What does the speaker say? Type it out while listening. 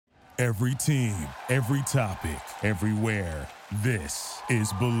Every team, every topic, everywhere. This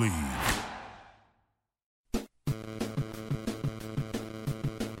is Believe.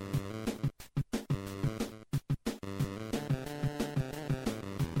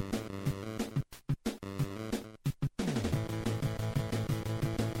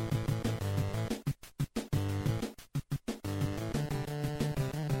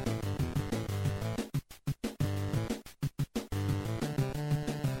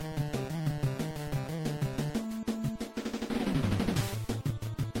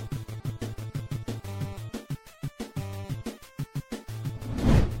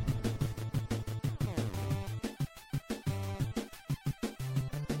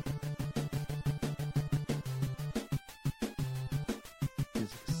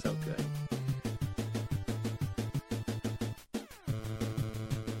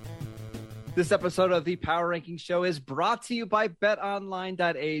 This episode of the Power Ranking Show is brought to you by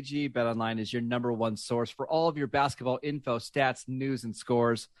betonline.ag. BetOnline is your number one source for all of your basketball info, stats, news, and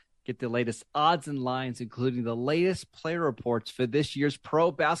scores. Get the latest odds and lines, including the latest player reports for this year's pro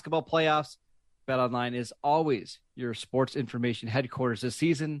basketball playoffs. BetOnline is always your sports information headquarters this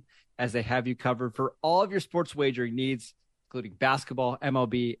season, as they have you covered for all of your sports wagering needs, including basketball,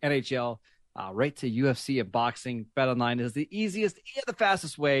 MLB, NHL, right to UFC and boxing. BetOnline is the easiest and the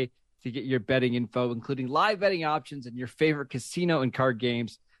fastest way to get your betting info, including live betting options and your favorite casino and card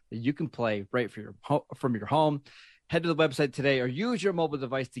games that you can play right from your home. Head to the website today or use your mobile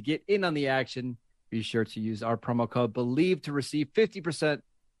device to get in on the action. Be sure to use our promo code BELIEVE to receive 50%,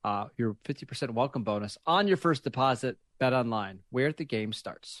 your 50% welcome bonus on your first deposit. Bet Online, where the game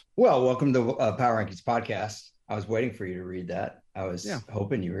starts. Well, welcome to Power Rankings Podcast. I was waiting for you to read that. I was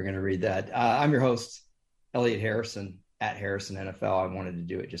hoping you were going to read that. I'm your host, Elliot Harrison. At Harrison NFL. I wanted to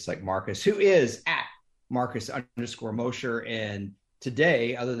do it just like Marcus, who is at Marcus_Mosher. And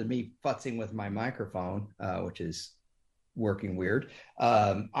today, other than me futzing with my microphone, which is working weird,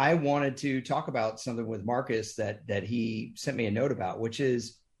 I wanted to talk about something with Marcus that he sent me a note about, which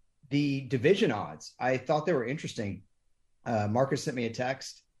is the division odds. I thought they were interesting. Marcus sent me a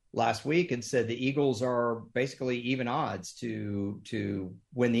text last week and said the Eagles are basically even odds to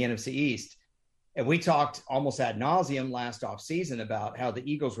win the NFC East. And we talked almost ad nauseum last offseason about how the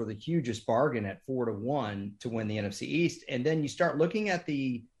Eagles were the hugest bargain at 4-1 to win the NFC East. And then you start looking at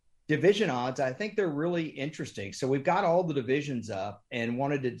the division odds. I think they're really interesting. So we've got all the divisions up and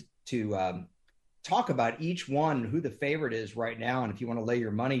wanted to talk about each one, who the favorite is right now. And if you want to lay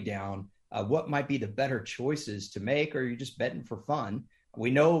your money down, what might be the better choices to make, or you're just betting for fun. We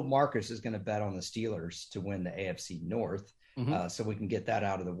know Marcus is going to bet on the Steelers to win the AFC North. So we can get that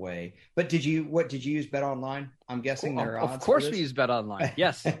out of the way. But did you use Bet Online? I'm guessing there are odds. Of course we use Bet Online.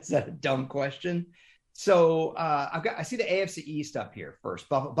 Yes. Is that a dumb question? So I see the AFC East up here first.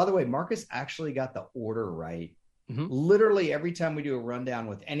 By the way, Marcus actually got the order right. Literally every time we do a rundown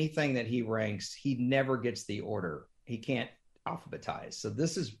with anything that he ranks, he never gets the order. He can't alphabetize. So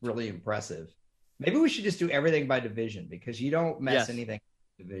this is really impressive. Maybe we should just do everything by division, because you don't mess anything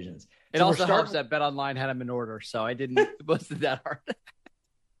with divisions. It so also helps that Bet Online had him in order, so I didn't. It wasn't that hard.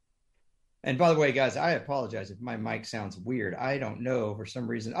 And by the way, guys, I apologize if my mic sounds weird. I don't know for some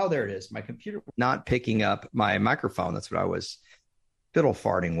reason. Oh, there it is. My computer was not picking up my microphone. That's what I was fiddle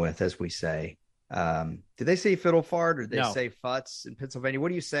farting with, as we say. Did they say fiddle fart, or did they say futz in Pennsylvania? What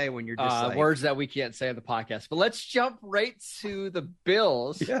do you say when you're just words that we can't say on the podcast? But let's jump right to the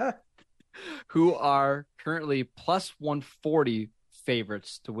Bills, who are currently plus 140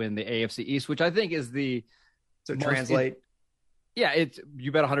 favorites to win the AFC East, which I think is the translate. It's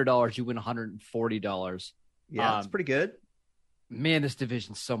you bet $100, you win $140. Yeah, it's pretty good. Man, this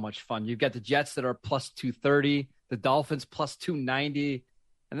division's so much fun. You've got the Jets that are plus 230, the Dolphins plus 290,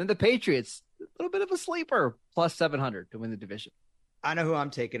 and then the Patriots, a little bit of a sleeper, plus 700 to win the division. I know who I'm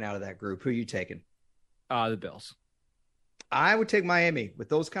taking out of that group. Who are you taking? The Bills. I would take Miami with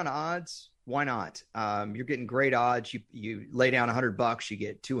those kind of odds. Why not? You're getting great odds. You lay down $100, you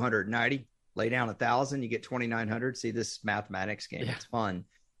get 290. Lay down 1,000, you get 2,900. See this mathematics game; it's fun.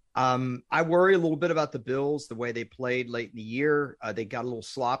 I worry a little bit about the Bills, the way they played late in the year. They got a little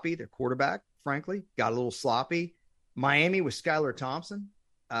sloppy. Their quarterback, frankly, got a little sloppy. Miami with Skylar Thompson.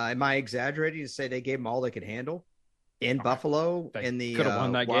 Am I exaggerating to say they gave them all they could handle in Buffalo in the could have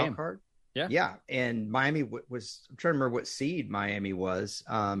won that wild game. Card? Yeah. And Miami was. I'm trying to remember what seed Miami was.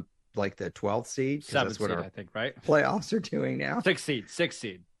 Like the 12th seed. 7th seed, I think, right? Playoffs are doing now.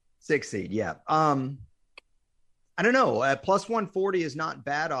 6th seed. Yeah. I don't know. Plus 140 is not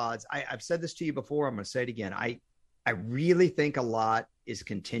bad odds. I've said this to you before. I'm going to say it again. I really think a lot is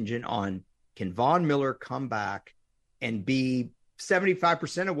contingent on, can Von Miller come back and be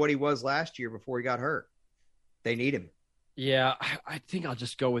 75% of what he was last year before he got hurt. They need him. Yeah, I think I'll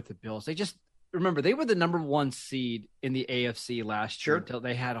just go with the Bills. Remember, they were the number 1 seed in the AFC last year until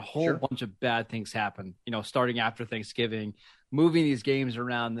they had a whole bunch of bad things happen, starting after Thanksgiving, moving these games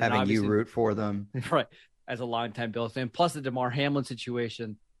around. Having you root for them. Right. As a longtime Bills fan, plus the DeMar Hamlin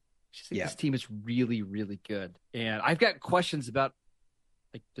situation. This team is really, really good. And I've got questions about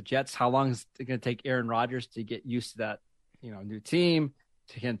the Jets. How long is it going to take Aaron Rodgers to get used to that, new team?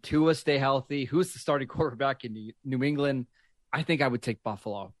 Can Tua stay healthy? Who's the starting quarterback in New England? I think I would take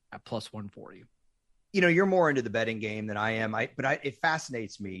Buffalo at plus 140. You're more into the betting game than I am. It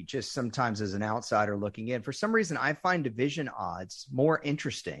fascinates me just sometimes as an outsider looking in. For some reason, I find division odds more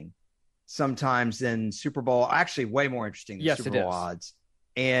interesting sometimes than Super Bowl. Actually, way more interesting than Super Bowl odds.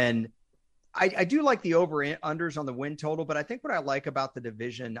 And I do like the over-unders on the win total, but I think what I like about the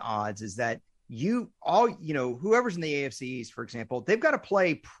division odds is that whoever's in the AFC East, for example, they've got to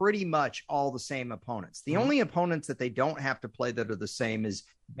play pretty much all the same opponents. The only opponents that they don't have to play that are the same is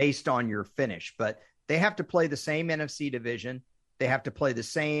based on your finish, but they have to play the same NFC division. They have to play the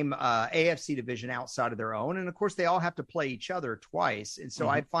same AFC division outside of their own. And of course, they all have to play each other twice. And so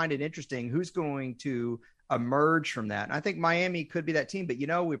I find it interesting who's going to emerge from that. And I think Miami could be that team, but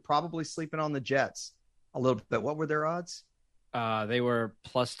we're probably sleeping on the Jets a little bit. What were their odds? They were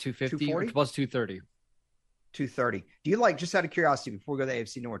plus 250 or plus 230. 230. Do you like, just out of curiosity, before we go to the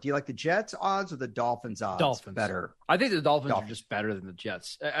AFC North, do you like the Jets odds or the Dolphins odds? Dolphins better? I think the Dolphins are just better than the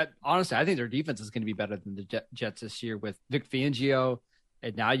Jets. Honestly, I think their defense is going to be better than the Jets this year with Vic Fangio.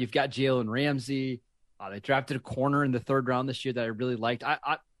 And now you've got Jalen Ramsey. They drafted a corner in the 3rd round this year that I really liked.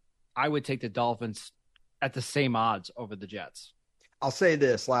 I would take the Dolphins at the same odds over the Jets. I'll say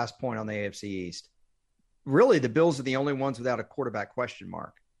this last point on the AFC East. Really, the Bills are the only ones without a quarterback question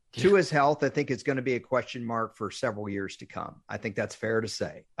mark. Tua's health, I think, is going to be a question mark for several years to come. I think that's fair to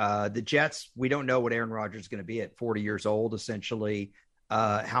say. The Jets, we don't know what Aaron Rodgers is going to be at 40 years old, essentially.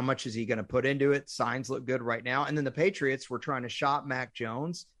 How much is he going to put into it? Signs look good right now. And then the Patriots were trying to shop Mac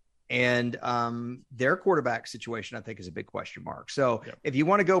Jones. And their quarterback situation, I think, is a big question mark. So if you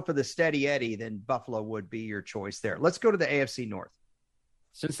want to go for the steady Eddie, then Buffalo would be your choice there. Let's go to the AFC North.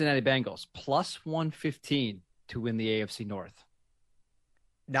 Cincinnati Bengals, plus 115 to win the AFC North.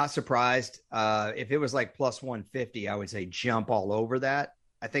 Not surprised. If it was like plus 150, I would say jump all over that.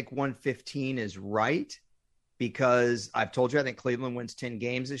 I think 115 is right because I've told you I think Cleveland wins 10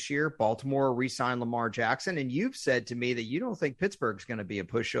 games this year. Baltimore re-signed Lamar Jackson, and you've said to me that you don't think Pittsburgh's going to be a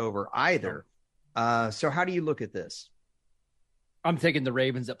pushover either. So how do you look at this? I'm taking the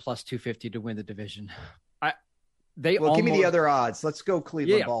Ravens at plus 250 to win the division. Give me the other odds. Let's go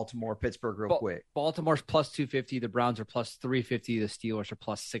Cleveland, Baltimore, Pittsburgh real quick. Baltimore's plus 250. The Browns are plus 350. The Steelers are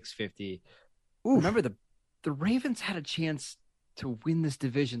plus 650. Oof. Remember, the Ravens had a chance to win this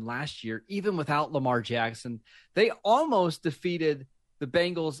division last year, even without Lamar Jackson. They almost defeated the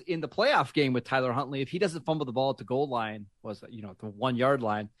Bengals in the playoff game with Tyler Huntley. If he doesn't fumble the ball at the goal line, the 1 yard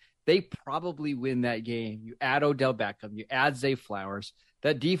line, they probably win that game. You add Odell Beckham, you add Zay Flowers.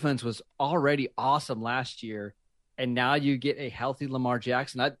 That defense was already awesome last year. And now you get a healthy Lamar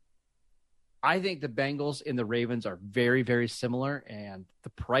Jackson. I think the Bengals and the Ravens are very, very similar, and the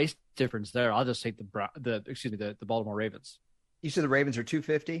price difference there, I'll just take the Baltimore Ravens. You said the Ravens are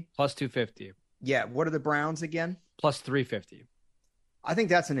 250? Plus 250. Yeah. What are the Browns again? Plus 350. I think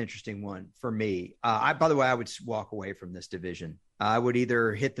that's an interesting one for me. By the way, I would walk away from this division. I would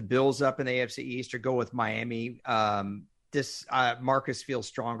either hit the Bills up in the AFC East or go with Miami. Marcus feels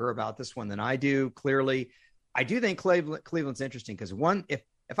stronger about this one than I do, clearly. I do think Cleveland's interesting because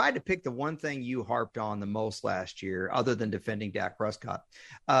if I had to pick the one thing you harped on the most last year, other than defending Dak Prescott,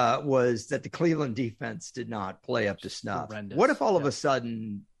 was that the Cleveland defense did not play up to snuff. Horrendous. What if all of a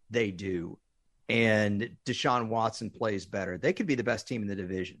sudden they do and Deshaun Watson plays better? They could be the best team in the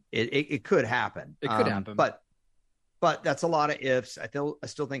division. It could happen. It could happen. But that's a lot of ifs. I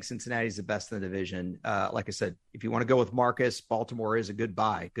still think Cincinnati's the best in the division. Like I said, if you want to go with Marcus, Baltimore is a good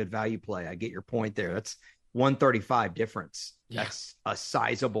buy, good value play. I get your point there. That's 135 difference. That's a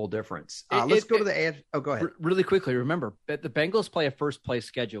sizable difference. Let's go to the AFC. Oh, go ahead. Really quickly, remember that the Bengals play a first place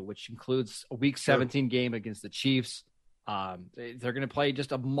schedule, which includes a week 17 game against the Chiefs. They're going to play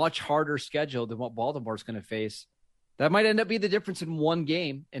just a much harder schedule than what Baltimore's going to face. That might end up being the difference in one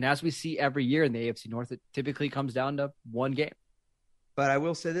game. And as we see every year in the AFC North, it typically comes down to one game. But I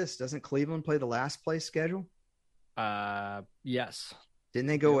will say this, doesn't Cleveland play the last place schedule? Yes. Didn't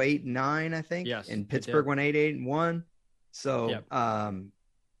they go 8-9, I think? Yes. And Pittsburgh went 8-1. So I'm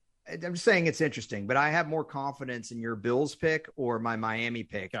just saying it's interesting, but I have more confidence in your Bills pick or my Miami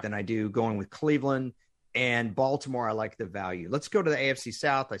pick than I do going with Cleveland. And Baltimore, I like the value. Let's go to the AFC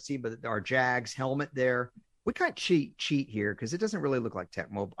South. I see our Jags helmet there. We can't cheat here because it doesn't really look like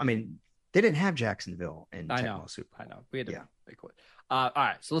Tecmo. I mean, they didn't have Jacksonville in Tecmo Super Bowl. I know. We had to make one. All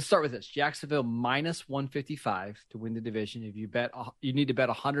right, so let's start with this. Jacksonville minus 155 to win the division. If you need to bet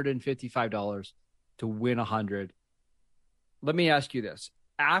 $155 to win 100. Let me ask you this.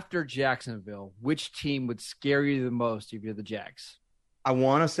 After Jacksonville, which team would scare you the most if you're the Jags? I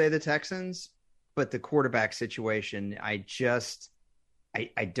want to say the Texans, but the quarterback situation, I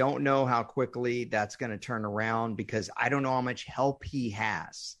don't know how quickly that's going to turn around because I don't know how much help he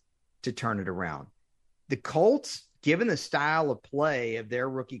has to turn it around. The Colts, given the style of play of their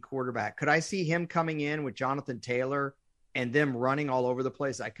rookie quarterback, could I see him coming in with Jonathan Taylor and them running all over the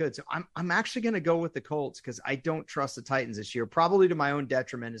place? I could. So I'm actually going to go with the Colts because I don't trust the Titans this year, probably to my own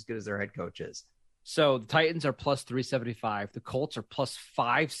detriment as good as their head coach is. So the Titans are plus 375. The Colts are plus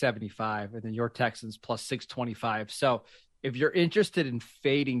 575. And then your Texans plus 625. So if you're interested in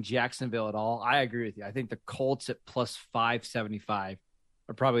fading Jacksonville at all, I agree with you. I think the Colts at plus 575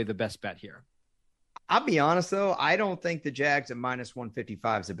 are probably the best bet here. I'll be honest, though. I don't think the Jags at minus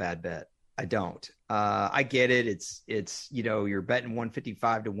 155 is a bad bet. I don't. I get it. It's you're betting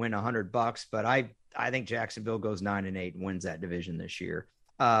 155 to win $100, but I think Jacksonville goes 9-8 and wins that division this year.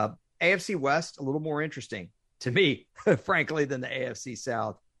 AFC West, a little more interesting to me, frankly, than the AFC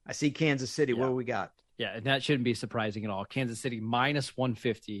South. I see Kansas City. What do we got? Yeah, and that shouldn't be surprising at all. Kansas City minus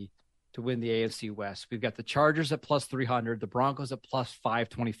 150 to win the AFC West. We've got the Chargers at plus 300, the Broncos at plus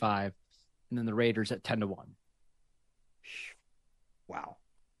 525, and then the Raiders at 10-1. Wow.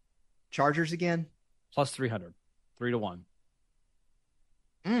 Chargers again? Plus 300, 3-1.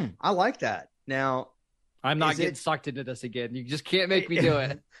 I like that. Now, I'm not getting sucked into this again. You just can't make me do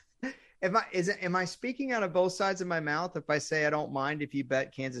it. Am I speaking out of both sides of my mouth if I say I don't mind if you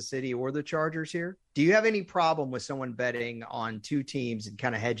bet Kansas City or the Chargers here? Do you have any problem with someone betting on two teams and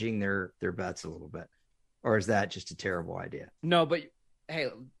kind of hedging their bets a little bit? Or is that just a terrible idea? No, but hey,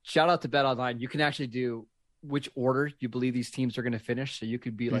 shout out to Bet Online. You can actually do which order you believe these teams are going to finish. So you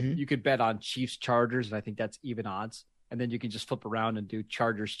could be like, you could bet on Chiefs, Chargers, and I think that's even odds. And then you can just flip around and do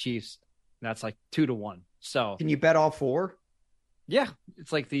Chargers, Chiefs. And that's like 2-1. So can you bet all four? Yeah.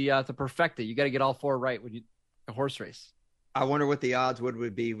 It's like the perfecta. You got to get all four right when a horse race. I wonder what the odds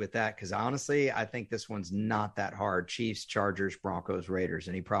would be with that. Cause honestly, I think this one's not that hard. Chiefs, Chargers, Broncos, Raiders.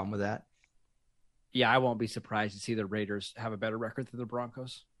 Any problem with that? Yeah. I won't be surprised to see the Raiders have a better record than the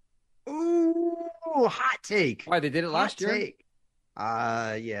Broncos. Ooh, hot take. Why, they did it last year?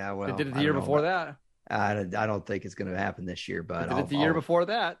 Yeah, well. They did it the year before that. I don't think it's going to happen this year, but they did it the year before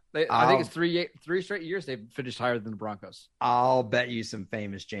that. I think it's three straight years they've finished higher than the Broncos. I'll bet you some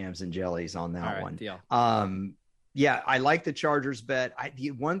famous jams and jellies on that one. Deal. Yeah, I like the Chargers bet.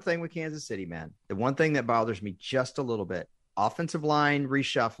 The one thing with Kansas City, man, the one thing that bothers me just a little bit, offensive line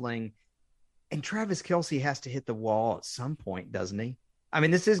reshuffling, and Travis Kelce has to hit the wall at some point, doesn't he? I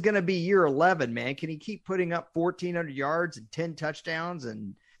mean, this is going to be year 11, man. Can he keep putting up 1,400 yards and 10 touchdowns?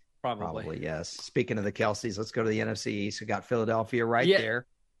 And Probably, yes. Speaking of the Kelces, let's go to the NFC East. We got Philadelphia there.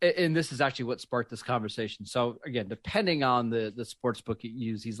 And this is actually what sparked this conversation. So, again, depending on the sports book you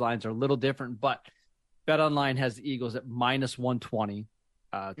use, these lines are a little different. But BetOnline has the Eagles at minus 120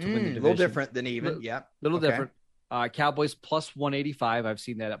 to win the division. A little different than even. Different. Cowboys plus 185. I've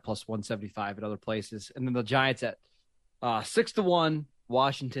seen that at plus 175 at other places. And then the Giants at 6-1,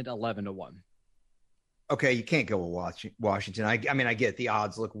 Washington 11-1. Okay, you can't go with Washington. I mean, I get the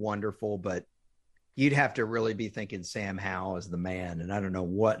odds look wonderful, but you'd have to really be thinking Sam Howell is the man, and I don't know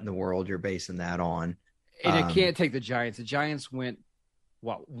what in the world you're basing that on. And you can't take the Giants. The Giants went,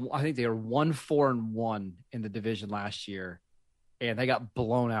 I think they were 1-4-1 in the division last year, and they got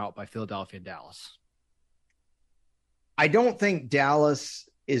blown out by Philadelphia and Dallas. I don't think Dallas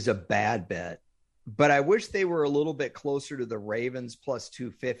is a bad bet. But I wish they were a little bit closer to the Ravens plus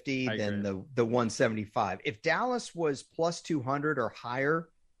 250 than the 175. If Dallas was plus 200 or higher,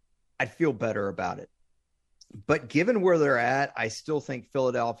 I'd feel better about it. But given where they're at, I still think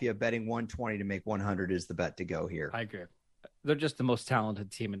Philadelphia betting 120 to make 100 is the bet to go here. I agree. They're just the most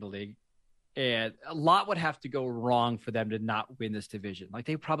talented team in the league. And a lot would have to go wrong for them to not win this division. Like,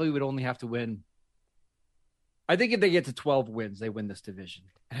 they probably would only have to win. I think if they get to 12 wins, they win this division.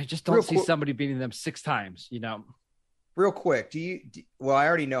 And I just don't see somebody beating them 6 times, Real quick, well, I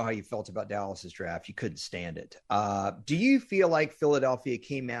already know how you felt about Dallas's draft. You couldn't stand it. Do you feel like Philadelphia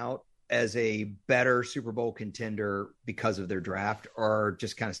came out as a better Super Bowl contender because of their draft, or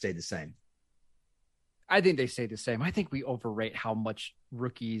just kind of stayed the same? I think they stayed the same. I think we overrate how much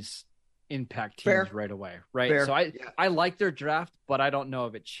rookies impact teams right away, right? Fair. So I like their draft, but I don't know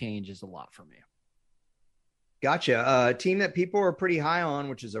if it changes a lot for me. Gotcha. A team that people are pretty high on,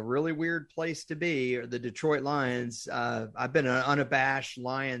 which is a really weird place to be, are the Detroit Lions. I've been an unabashed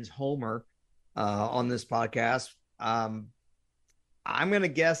Lions homer on this podcast. I'm going to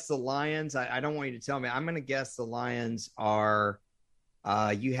guess the Lions. I don't want you to tell me. I'm going to guess the Lions are,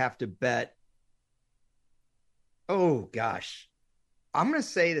 you have to bet. Oh, gosh. I'm going to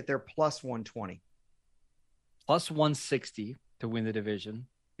say that they're plus 120. Plus 160 to win the division.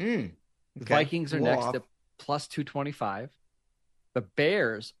 Okay. The Vikings are next at plus 225. The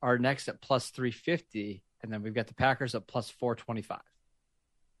Bears are next at plus 350. And then we've got the Packers at plus 425.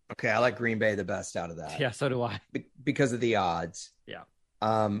 Okay, I like Green Bay the best out of that. Yeah, so do I. Because of the odds. Yeah.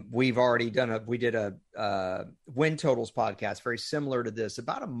 We've already we did a win totals podcast very similar to this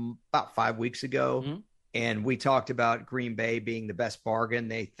about 5 weeks ago. Mm-hmm. And we talked about Green Bay being the best bargain.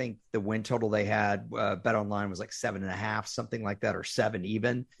 They think the win total they had, Bet Online was like 7.5, something like that, or 7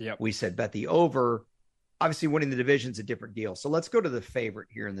 even. Yep. We said bet the over. Obviously, winning the division is a different deal. So let's go to the favorite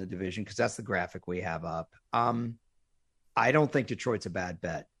here in the division because that's the graphic we have up. I don't think Detroit's a bad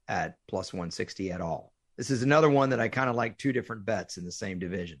bet at plus 160 at all. This is another one that I kind of like two different bets in the same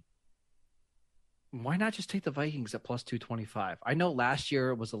division. Why not just take the Vikings at plus 225? I know last year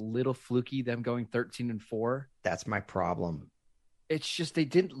it was a little fluky, them going 13-4. That's my problem. It's just they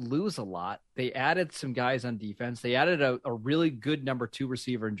didn't lose a lot. They added some guys on defense. They added a really good number 2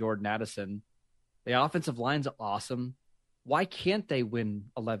 receiver in Jordan Addison. The offensive line's awesome. Why can't they win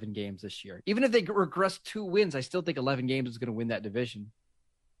 11 games this year? Even if they regress 2 wins, I still think 11 games is going to win that division.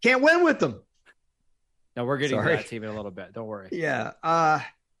 Can't win with them. No, we're getting to that team in a little bit. Don't worry. Yeah.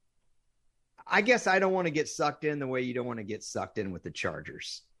 I guess I don't want to get sucked in the way you don't want to get sucked in with the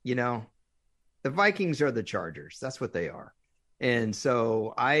Chargers. You know, the Vikings are the Chargers. That's what they are. And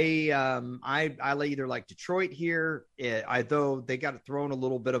so I either like Detroit here, though they got thrown a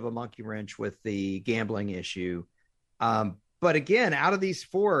little bit of a monkey wrench with the gambling issue. But again, out of these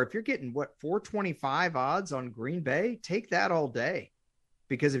 4, if you're getting 425 odds on Green Bay, take that all day.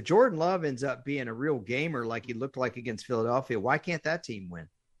 Because if Jordan Love ends up being a real gamer like he looked like against Philadelphia, why can't that team win?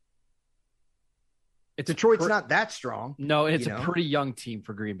 Detroit's not that strong. No, it's a pretty young team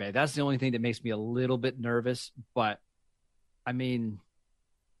for Green Bay. That's the only thing that makes me a little bit nervous. But, I mean,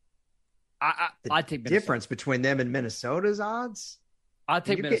 I take Minnesota. Difference between them and Minnesota's odds? I'd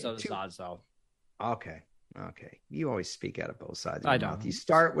take Minnesota's odds, though. Okay. You always speak out of both sides of your mouth. Don't. You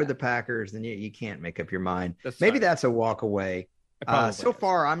start with the Packers, then you can't make up your mind. Maybe that's a walk away. So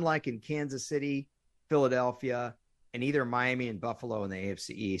far, I'm liking Kansas City, Philadelphia, and either Miami and Buffalo in the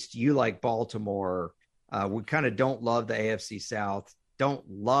AFC East. You like Baltimore. We kind of don't love the AFC South, don't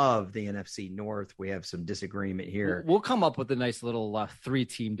love the NFC North. We have some disagreement here. We'll come up with a nice little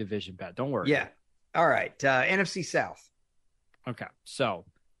 3-team division bet. Don't worry. Yeah. All right. NFC South. Okay. So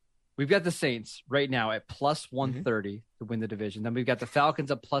we've got the Saints right now at plus 130 to win the division. Then we've got the Falcons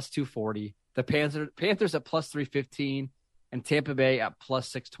at plus 240, the Panthers at plus 315, and Tampa Bay at plus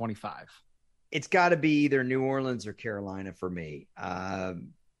 625. It's got to be either New Orleans or Carolina for me.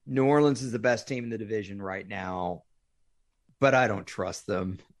 New Orleans is the best team in the division right now, but I don't trust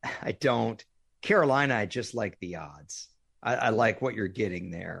them. I don't. Carolina, I just like the odds. I like what you're getting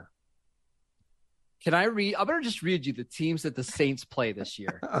there. Can I read? I'm going to just read you the teams that the Saints play this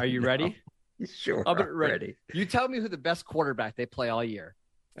year. Are you ready? Sure. I'm ready. You tell me who the best quarterback they play all year.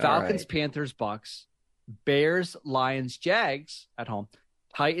 Falcons, Panthers, Bucks, Bears, Lions, Jags at home,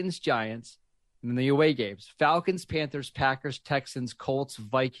 Titans, Giants, and then the away games. Falcons, Panthers, Packers, Texans, Colts,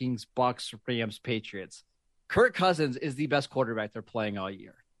 Vikings, Bucks, Rams, Patriots. Kirk Cousins is the best quarterback they're playing all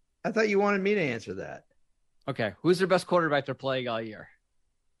year. I thought you wanted me to answer that. Okay. Who's their best quarterback they're playing all year?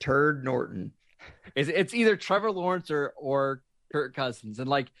 Turd Norton. It's either Trevor Lawrence or Kirk Cousins.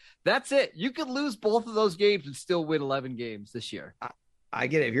 And that's it. You could lose both of those games and still win 11 games this year. I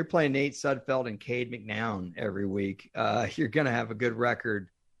get it. If you're playing Nate Sudfeld and Cade McNown every week, you're going to have a good record.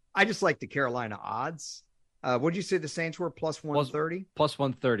 I just like the Carolina odds. What'd you say the Saints were? Plus 130? Plus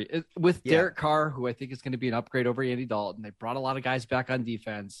 130. With Derek Carr, who I think is going to be an upgrade over Andy Dalton. They brought a lot of guys back on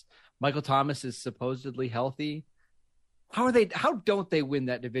defense. Michael Thomas is supposedly healthy. How don't they win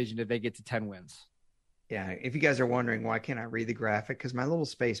that division if they get to 10 wins? Yeah, if you guys are wondering why can't I read the graphic, because my little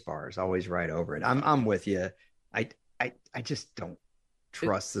space bar is always right over it. I'm with you. I just don't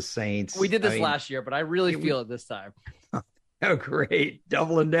trust the Saints. We did this last year, but I really feel it this time. Oh, great.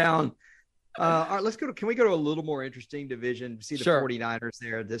 Doubling down. All right, let's go. Can we go to a little more interesting division? See the 49ers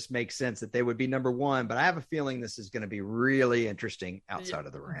there. This makes sense that they would be number 1, but I have a feeling this is going to be really interesting outside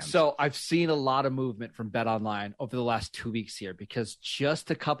of the Rams. So I've seen a lot of movement from Bet Online over the last 2 weeks here, because just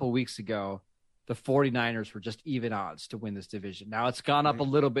a couple weeks ago, the 49ers were just even odds to win this division. Now it's gone up a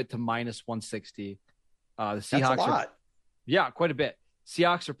little bit to minus 160. The Seahawks That's a lot. Quite a bit.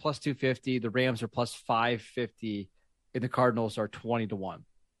 Seahawks are plus 250. The Rams are plus 550. And the Cardinals are 20-1.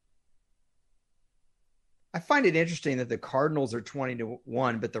 I find it interesting that the Cardinals are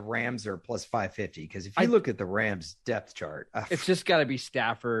 20-1, but the Rams are plus 550. Because if you look at the Rams depth chart, it's just got to be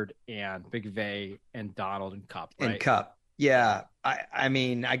Stafford and McVay and Donald and Kupp, right? And Kupp. Yeah. I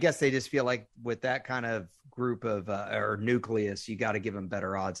mean, I guess they just feel like with that kind of group of or nucleus, you got to give them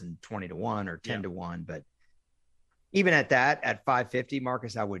better odds than 20-1 or 10-1. But even at that, at 550,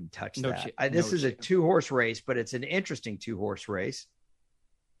 Marcus, I wouldn't touch that. This is a 2-horse race, but it's an interesting 2-horse race.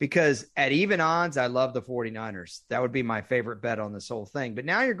 Because at even odds, I love the 49ers. That would be my favorite bet on this whole thing. But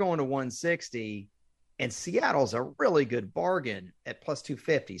now you're going to 160, and Seattle's a really good bargain at plus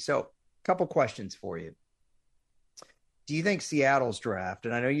 250. So a couple questions for you. Do you think Seattle's draft,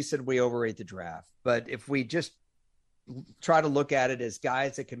 and I know you said we overrate the draft, but if we just try to look at it as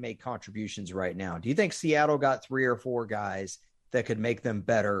guys that can make contributions right now, do you think Seattle got 3 or 4 guys that could make them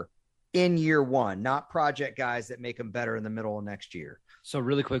better in year one, not project guys that make them better in the middle of next year? So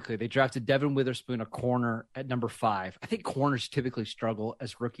really quickly, they drafted Devin Witherspoon, a corner, at number 5. I think corners typically struggle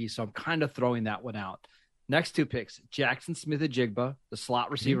as rookies, so I'm kind of throwing that one out. Next 2 picks, Jackson Smith-Njigba, the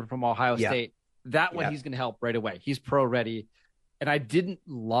slot receiver from Ohio State. That one he's going to help right away. He's pro ready. And I didn't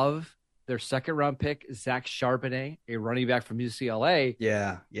love their second-round pick, Zach Charbonnet, a running back from UCLA.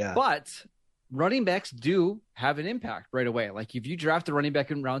 Yeah. But running backs do have an impact right away. Like if you draft a running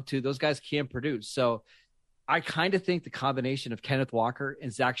back in round 2, those guys can produce. So I kind of think the combination of Kenneth Walker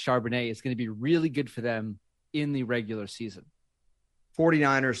and Zach Charbonnet is going to be really good for them in the regular season.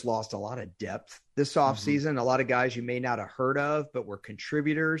 49ers lost a lot of depth this offseason. A lot of guys you may not have heard of, but were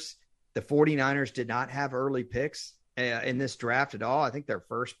contributors. The 49ers did not have early picks in this draft at all. I think their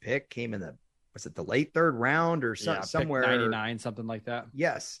first pick came in the late 3rd round or somewhere 99, something like that.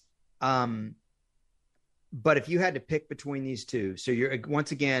 Yes. But if you had to pick between these two, so you're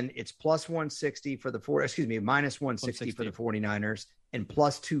once again, it's plus 160 for minus 160 for the 49ers and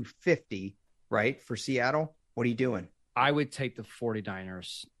plus 250, right, for Seattle. What are you doing? I would take the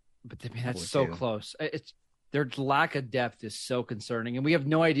 49ers, but that's so close. Their lack of depth is so concerning, and we have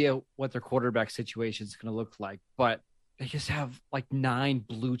no idea what their quarterback situation is going to look like, but they just have like 9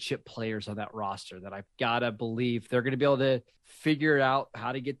 blue chip players on that roster that I've got to believe they're going to be able to figure out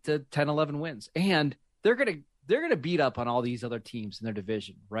how to get to 10, 11 wins. And they're going to beat up on all these other teams in their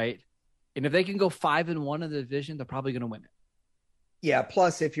division, right? And if they can go 5-1 in the division, they're probably going to win it. Yeah.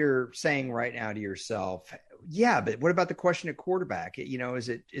 Plus, if you're saying right now to yourself, but what about the question of quarterback? Is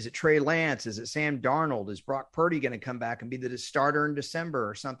it Trey Lance? Is it Sam Darnold? Is Brock Purdy going to come back and be the starter in December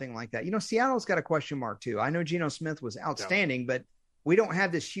or something like that? Seattle's got a question mark too. I know Geno Smith was outstanding, but we don't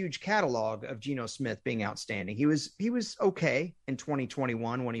have this huge catalog of Geno Smith being outstanding. He was okay in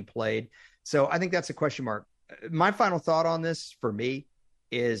 2021 when he played. So I think that's a question mark. My final thought on this for me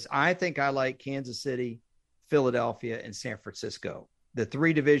is I think I like Kansas City, Philadelphia, and San Francisco. The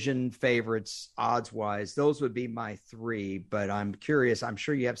 3 division favorites, odds-wise, those would be my 3. But I'm curious. I'm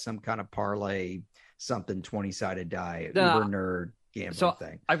sure you have some kind of parlay, something 20-sided die, uber nerd gambling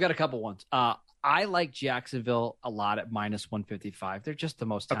thing. I've got a couple ones. I like Jacksonville a lot at minus 155. They're just the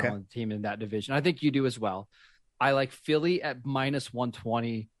most talented team in that division. I think you do as well. I like Philly at minus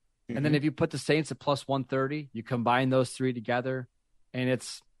 120. And then if you put the Saints at plus 130, you combine those 3 together, and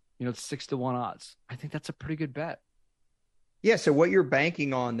it's 6-1 odds. I think that's a pretty good bet. Yeah. So what you're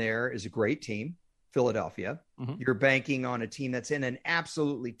banking on there is a great team, Philadelphia. You're banking on a team that's in an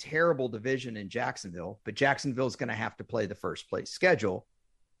absolutely terrible division in Jacksonville, but Jacksonville's going to have to play the first place schedule.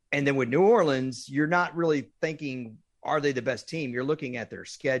 And then with New Orleans, you're not really thinking, are they the best team? You're looking at their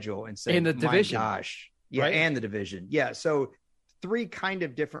schedule and saying, in the division. My gosh. Yeah. Right? And the division. Yeah. So 3 kind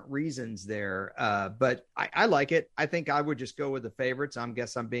of different reasons there. But I like it. I think I would just go with the favorites. I'm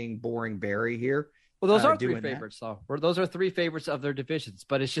being boring Barry here. Well, those are 3 favorites, though. Those are 3 favorites of their divisions,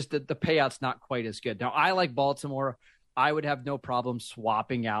 but it's just that the payout's not quite as good. Now, I like Baltimore. I would have no problem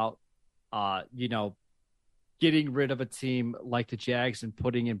swapping out, getting rid of a team like the Jags and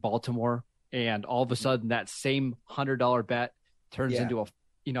putting in Baltimore. And all of a sudden that same $100 bet turns into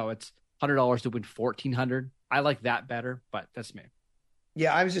it's $100 to win $1,400. I like that better, but that's me.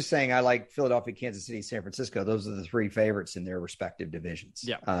 Yeah, I was just saying I like Philadelphia, Kansas City, San Francisco. Those are the 3 favorites in their respective divisions.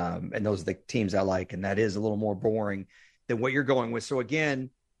 Yeah. And those are the teams I like, and that is a little more boring than what you're going with. So again,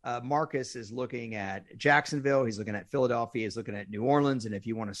 Marcus is looking at Jacksonville. He's looking at Philadelphia. He's looking at New Orleans. And if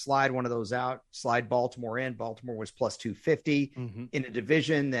you want to slide one of those out, slide Baltimore in. Baltimore was plus 250 in a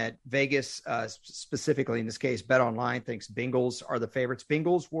division that Vegas, specifically in this case, Bet Online thinks Bengals are the favorites.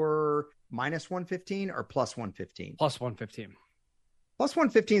 Bengals were minus 115 or plus 115? Plus 115. Plus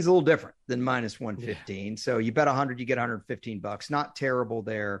 115 is a little different than minus 115. Yeah. So you bet 100, you get $115. Not terrible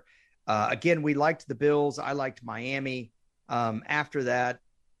there. Again, we liked the Bills. I liked Miami. After that,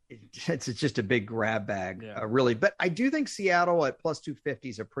 it's just a big grab bag, really. But I do think Seattle at plus 250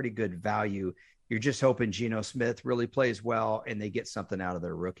 is a pretty good value. You're just hoping Geno Smith really plays well and they get something out of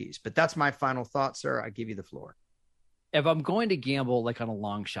their rookies. But that's my final thought, sir. I give you the floor. If I'm going to gamble like on a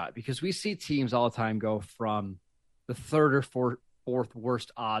long shot, because we see teams all the time go from the third or fourth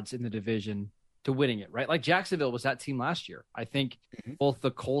worst odds in the division to winning it, right? Like Jacksonville was that team last year. I think both the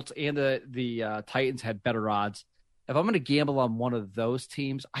Colts and the Titans had better odds. If I'm going to gamble on one of those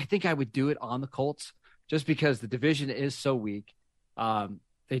teams, I think I would do it on the Colts just because the division is so weak.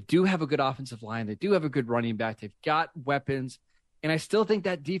 They do have a good offensive line. They do have a good running back. They've got weapons. And I still think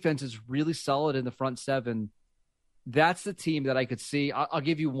that defense is really solid in the front seven. That's the team that I could see. I'll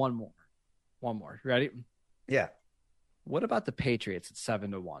give you one more. You ready? Yeah. What about the Patriots at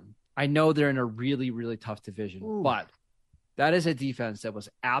 7-1? I know they're in a really, really tough division, but that is a defense that was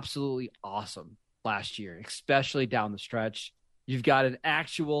absolutely awesome last year, especially down the stretch. You've got an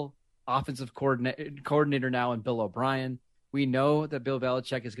actual offensive coordinator now in Bill O'Brien. We know that Bill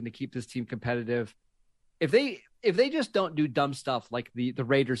Belichick is going to keep this team competitive. If they just don't do dumb stuff like the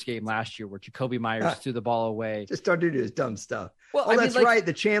Raiders game last year where Jacoby Myers threw the ball away. Just don't do this dumb stuff. Well, that's right.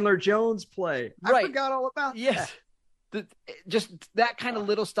 The Chandler Jones play. I forgot all about that. Just that kind of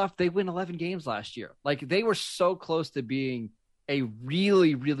little stuff. They win 11 games last year. Like they were so close to being a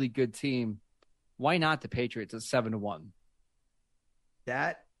really, really good team. Why not the Patriots at 7-1?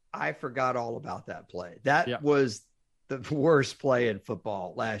 That I forgot all about that play. That was the worst play in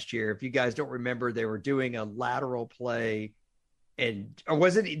football last year. If you guys don't remember, they were doing a lateral play,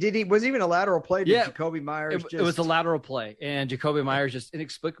 was it even a lateral play? Did Jacoby Myers it was a lateral play, and Jacoby Myers just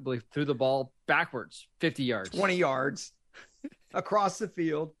inexplicably threw the ball backwards 50 yards, 20 yards across the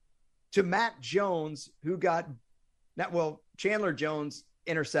field to Matt Jones, who Chandler Jones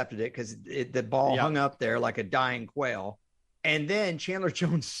intercepted it because the ball hung up there like a dying quail. And then Chandler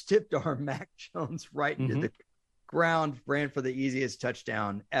Jones stiffed arm Mac Jones right into the ground, ran for the easiest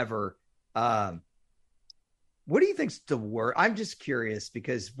touchdown ever. What do you think's the worst? I'm just curious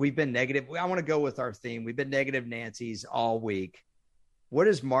because we've been negative. I want to go with our theme. We've been negative Nancy's all week. What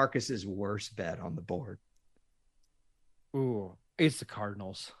is Marcus's worst bet on the board? Ooh, it's the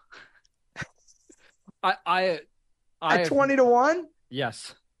Cardinals. I at 20-1?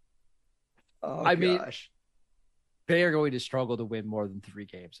 Yes. Oh, I mean, they are going to struggle to win more than 3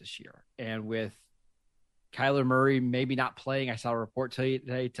 games this year. And with Kyler Murray maybe not playing, I saw a report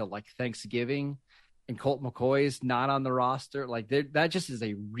today till like Thanksgiving, and Colt McCoy's not on the roster. Like that just is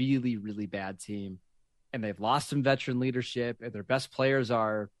a really, really bad team. And they've lost some veteran leadership, and their best players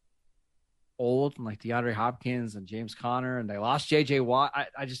are old, like DeAndre Hopkins and James Conner, and they lost J.J. Watt.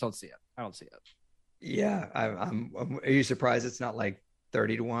 I just don't see it. I don't see it. Yeah, are you surprised it's not like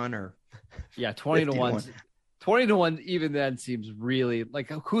 30-1 or 20-1? 20-1 even then seems really like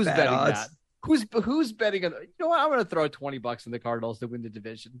who's bad betting odds. That? Who's betting on? You know what? I'm going to throw $20 in the Cardinals to win the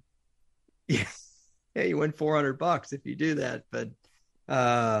division. Yeah, you win $400 if you do that. But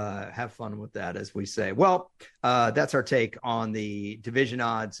have fun with that, as we say. Well, that's our take on the division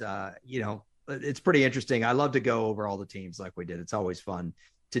odds. It's pretty interesting. I love to go over all the teams like we did. It's always fun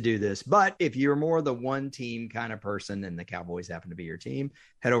to do this. But if you're more the one team kind of person and the Cowboys happen to be your team,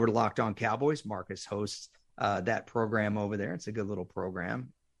 head over to Locked On Cowboys. Marcus hosts that program over there. It's a good little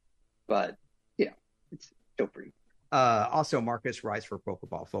program. But it's dope for you. Also, Marcus writes for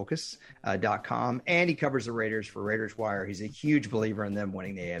ProFootballFocus.com, and he covers the Raiders for Raiders Wire. He's a huge believer in them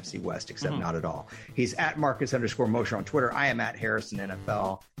winning the AFC West, except not at all. He's at Marcus_Mosher on Twitter. I am at Harrison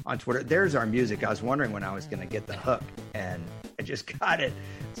NFL on Twitter. There's our music. I was wondering when I was going to get the hook, and I just got it.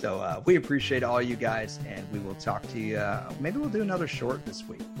 So we appreciate all you guys, and we will talk to you. Maybe we'll do another short this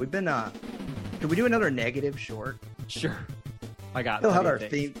week. We've been, can we do another negative short? Sure. I got it. He'll have our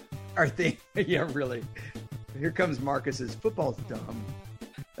theme. Yeah, really. Here comes Marcus's football's dumb.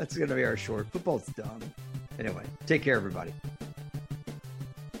 That's going to be our short. Football's dumb. Anyway, take care, everybody.